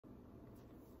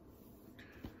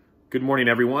Good morning,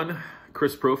 everyone.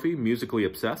 Chris Prophy, Musically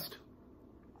Obsessed.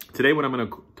 Today what I'm going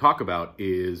to talk about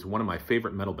is one of my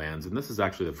favorite metal bands, and this is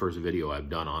actually the first video I've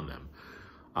done on them.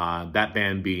 That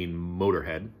band being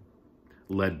Motörhead,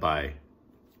 led by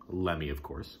Lemmy, of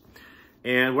course.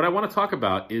 And what I want to talk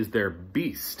about is their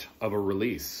beast of a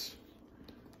release.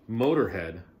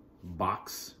 Motörhead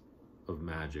Box of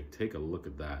Magic. Take a look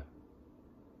at that.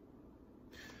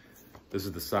 This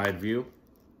is the side view.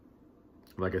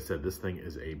 Like I said, this thing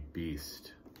is a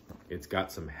beast. It's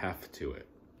got some heft to it.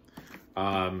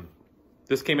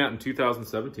 This came out in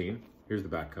 2017. Here's the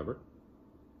back cover.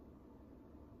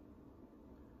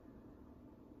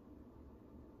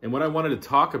 And what I wanted to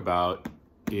talk about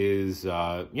is,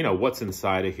 what's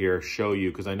inside of here, show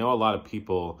you, because I know a lot of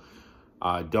people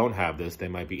don't have this. They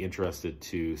might be interested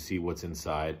to see what's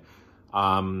inside.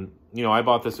 I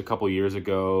bought this a couple years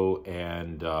ago,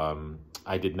 and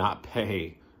I did not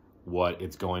pay what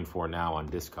it's going for now on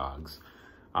Discogs.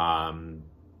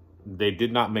 They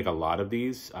did not make a lot of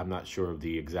these. I'm not sure of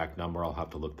the exact number. I'll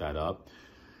have to look that up.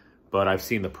 But I've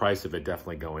seen the price of it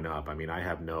definitely going up. I mean, I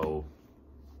have no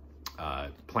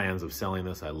plans of selling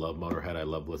this. I love Motörhead. I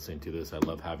love listening to this. I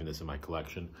love having this in my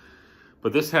collection.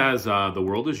 But this has The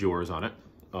World Is Yours on it,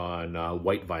 on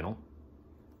white vinyl.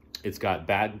 It's got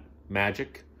Bad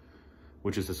Magic,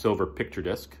 which is a silver picture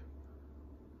disc.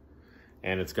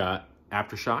 And it's got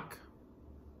Aftershock,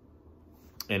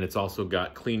 and it's also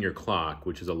got Clean Your Clock,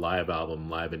 which is a live album,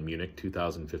 live in Munich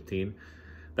 2015.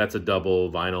 That's a double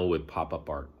vinyl with pop-up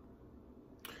art.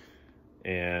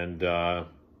 And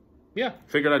yeah,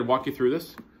 figured I'd walk you through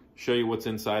this, show you what's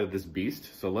inside of this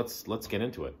beast. So let's get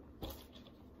into it.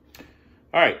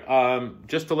 All right,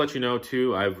 just to let you know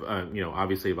too, I've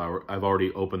obviously I've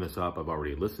already opened this up. I've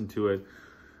already listened to it.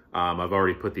 I've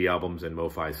already put the albums in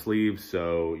MoFi sleeves,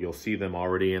 so you'll see them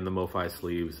already in the MoFi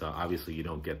sleeves. Obviously, you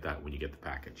don't get that when you get the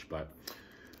package. But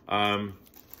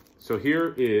so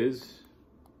here is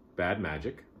Bad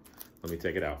Magic. Let me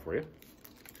take it out for you.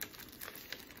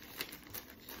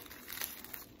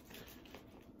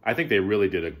 I think they really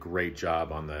did a great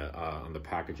job on the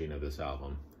packaging of this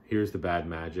album. Here's the Bad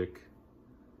Magic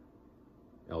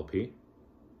LP,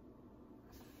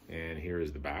 and here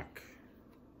is the back,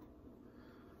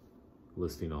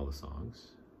 listing all the songs.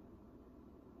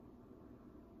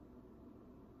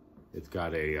 It's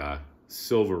got a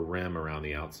silver rim around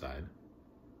the outside.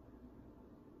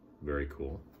 Very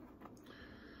cool.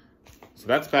 So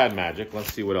that's Bad Magic.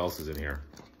 Let's see what else is in here.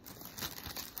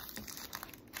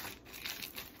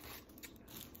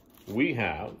 We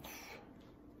have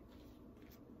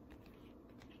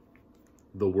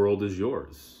The World Is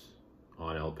Yours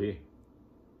on LP.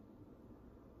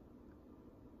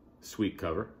 Sweet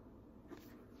cover.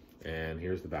 And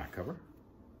here's the back cover.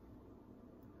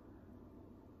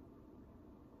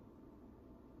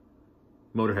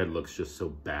 Motörhead looks just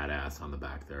so badass on the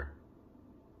back there.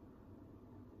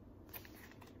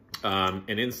 And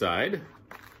inside,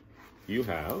 you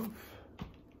have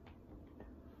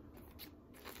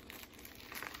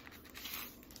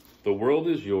The World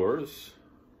Is Yours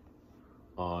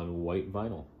on white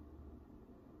vinyl.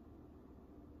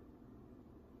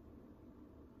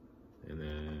 And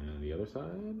then the other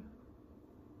side.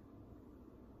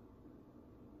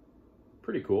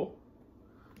 Pretty cool.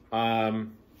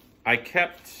 I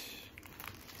kept,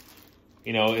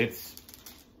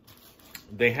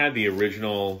 they had the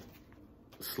original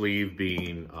sleeve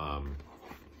being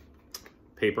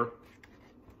paper.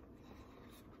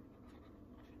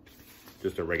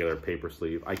 Just a regular paper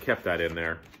sleeve. I kept that in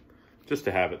there just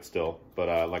to have it still.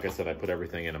 But like I said, I put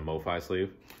everything in a MoFi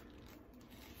sleeve.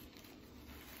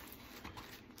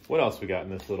 What else we got in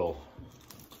this little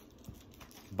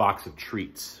box of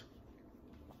treats?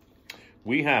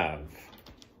 We have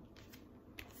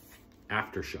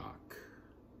Aftershock.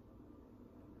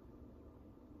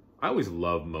 I always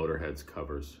love Motörhead's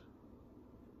covers.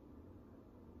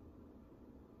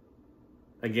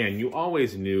 Again, you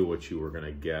always knew what you were going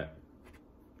to get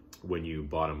when you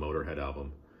bought a Motörhead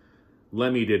album.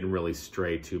 Lemmy didn't really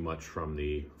stray too much from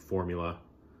the formula.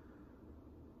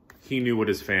 He knew what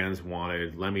his fans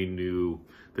wanted. Lemmy knew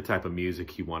the type of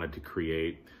music he wanted to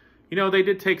create. They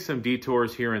did take some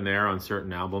detours here and there on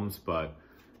certain albums, but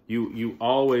you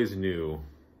always knew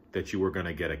that you were going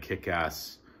to get a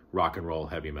kick-ass rock and roll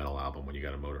heavy metal album when you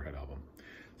got a Motörhead album.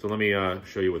 So let me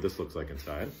show you what this looks like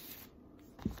inside.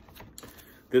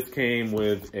 This came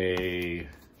with a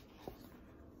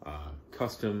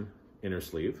custom inner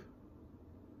sleeve.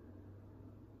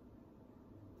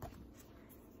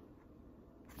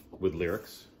 With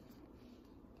lyrics.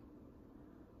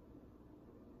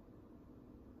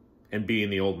 And being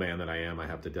the old man that I am, I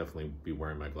have to definitely be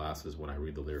wearing my glasses when I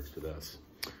read the lyrics to this.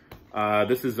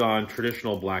 This is on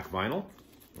traditional black vinyl.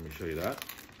 Let me show you that.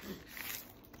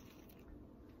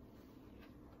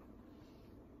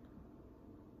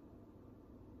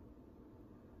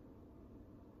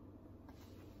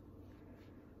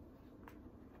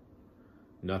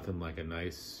 Nothing like a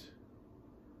nice,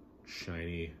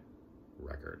 shiny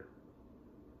record.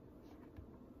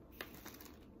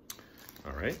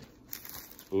 All right.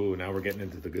 Ooh, now we're getting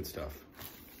into the good stuff.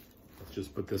 Let's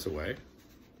just put this away.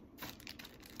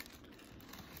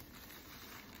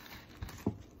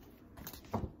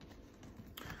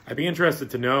 I'd be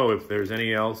interested to know if there's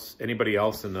anybody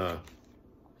else in the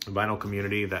vinyl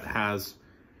community that has,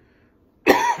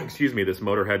 excuse me, this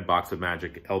Motörhead Box of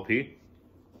Magic LP.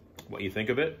 What you think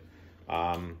of it?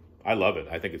 I love it.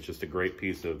 I think it's just a great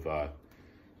piece of, well,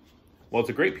 it's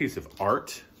a great piece of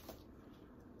art.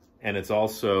 And it's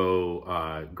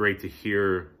also great to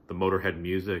hear the Motörhead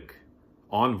music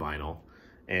on vinyl.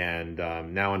 And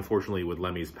now, unfortunately, with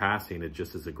Lemmy's passing, it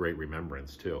just is a great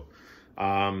remembrance, too.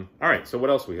 All right, so what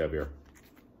else we have here?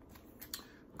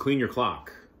 Clean Your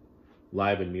Clock,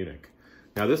 live in Munich.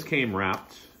 Now, this came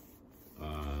wrapped.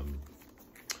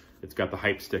 It's got the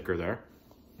hype sticker there,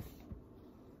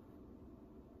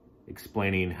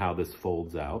 explaining how this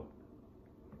folds out.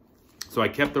 So I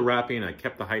kept the wrapping, I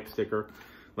kept the hype sticker.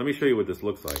 Let me show you what this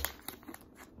looks like.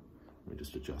 Let me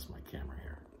just adjust my camera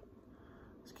here.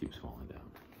 This keeps falling down.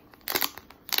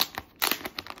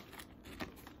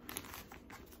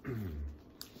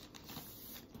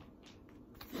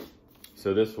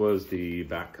 So this was the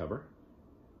back cover.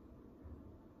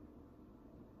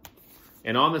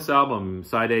 And on this album,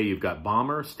 side A, you've got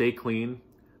Bomber, Stay Clean,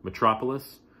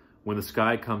 Metropolis, When the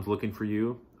Sky Comes Looking for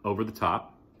You, Over the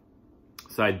Top.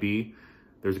 Side B,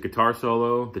 there's a guitar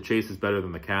solo, The Chase is Better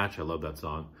Than the Catch, I love that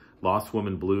song. Lost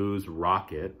Woman Blues,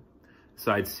 Rocket.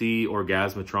 Side C,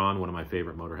 Orgasmatron, one of my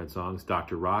favorite Motörhead songs.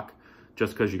 Dr. Rock,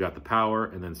 Just 'Cause You Got the Power.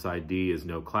 And then side D is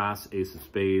No Class, Ace of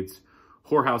Spades,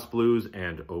 Whorehouse Blues,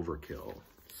 and Overkill.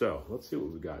 So let's see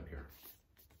what we got here.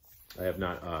 I have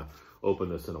not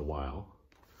opened this in a while,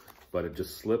 but it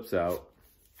just slips out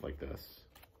like this.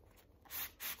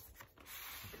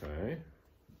 Okay.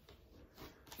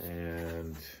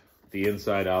 And the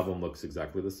inside album looks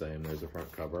exactly the same. There's the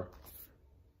front cover,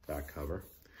 back cover.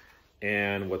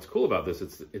 And what's cool about this,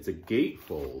 it's a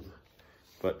gatefold,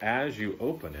 but as you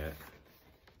open it,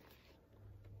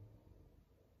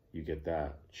 you get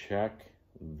that. Check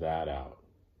that out.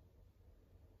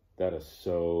 That is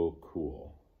so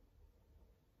cool.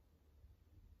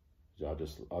 So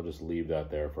I'll just leave that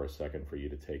there for a second for you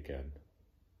to take in.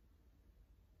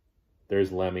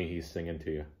 There's Lemmy, he's singing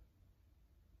to you.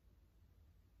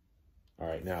 All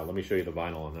right, now let me show you the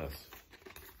vinyl on this.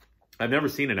 I've never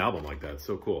seen an album like that. It's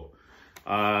so cool.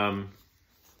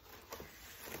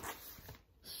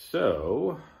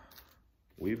 So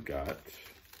we've got,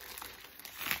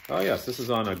 oh yes, this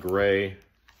is on a gray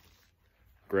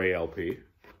LP.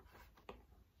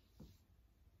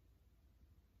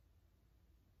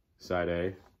 Side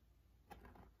A,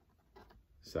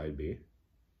 side B.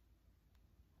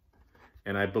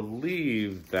 And I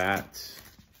believe that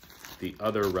the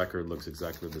other record looks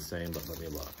exactly the same, but let me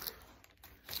look.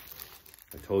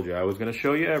 I told you I was going to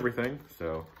show you everything,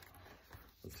 so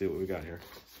let's see what we got here.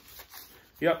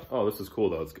 Yep. Oh, this is cool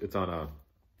though. It's on a,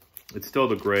 it's still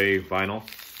the gray vinyl,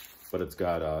 but it's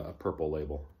got a purple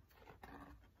label.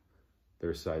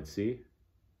 There's side C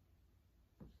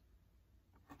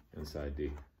and side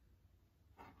D.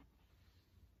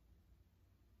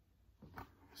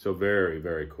 So very,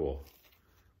 very cool.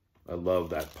 I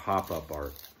love that pop-up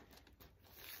art.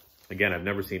 Again, I've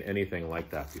never seen anything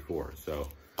like that before, so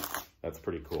that's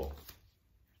pretty cool.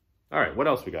 All right, what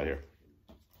else we got here?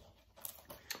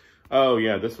 Oh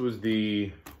yeah, this was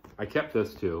the, I kept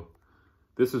this too.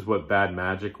 This is what Bad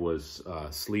Magic was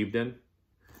sleeved in,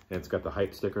 and it's got the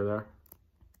hype sticker there.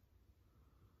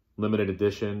 Limited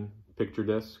edition picture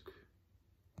disc.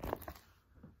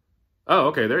 Oh,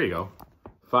 okay, there you go.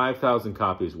 5,000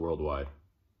 copies worldwide.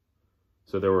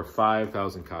 So there were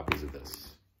 5,000 copies of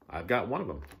this. I've got one of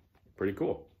them. Pretty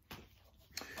cool.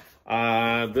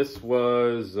 This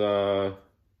was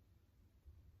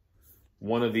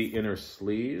one of the inner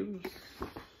sleeves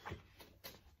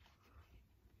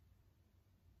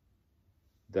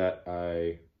that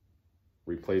I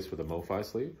replaced with a MoFi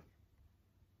sleeve.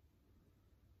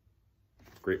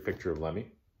 Great picture of Lemmy.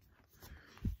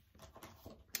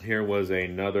 Here was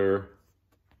another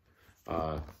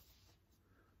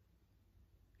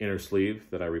inner sleeve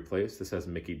that I replaced. This has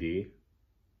Mickey D.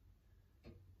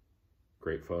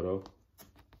 Great photo.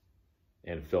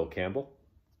 And Phil Campbell.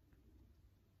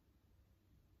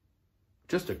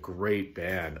 just a great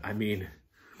band. I mean,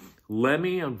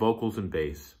 Lemmy on vocals and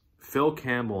bass, Phil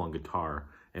Campbell on guitar,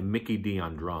 and Mickey D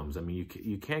on drums. I mean,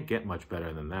 you can't get much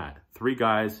better than that. 3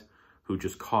 guys who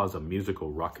just cause a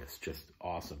musical ruckus. Just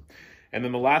awesome. And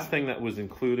then the last thing that was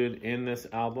included in this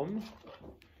album,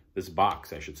 this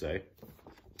box, I should say,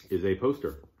 is a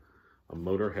poster. A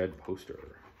Motörhead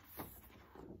poster,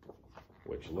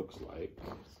 which looks like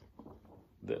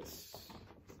this.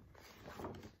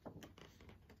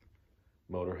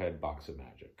 Motörhead Box of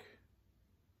Magic.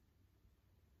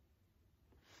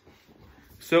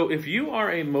 So if you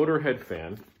are a Motörhead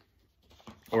fan,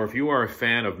 or if you are a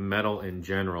fan of metal in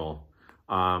general,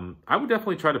 I would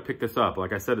definitely try to pick this up.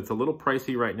 Like I said, it's a little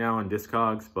pricey right now on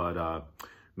Discogs, but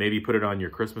maybe put it on your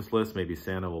Christmas list. Maybe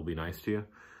Santa will be nice to you.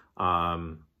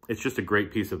 It's just a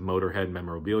great piece of Motörhead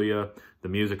memorabilia. The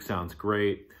music sounds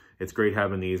great. It's great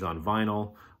having these on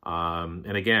vinyl.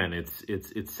 And again,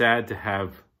 it's sad to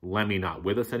have Lemmy not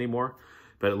with us anymore,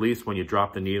 but at least when you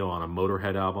drop the needle on a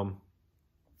Motörhead album,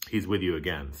 he's with you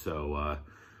again. So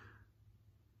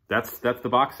that's the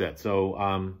box set.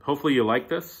 So hopefully you like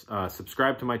this.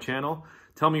 Subscribe to my channel.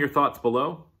 Tell me your thoughts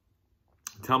below.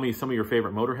 Tell me some of your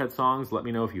favorite Motörhead songs. Let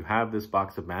me know if you have this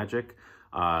Box of Magic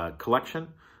collection.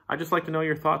 I'd just like to know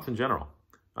your thoughts in general.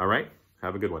 All right,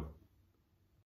 have a good one.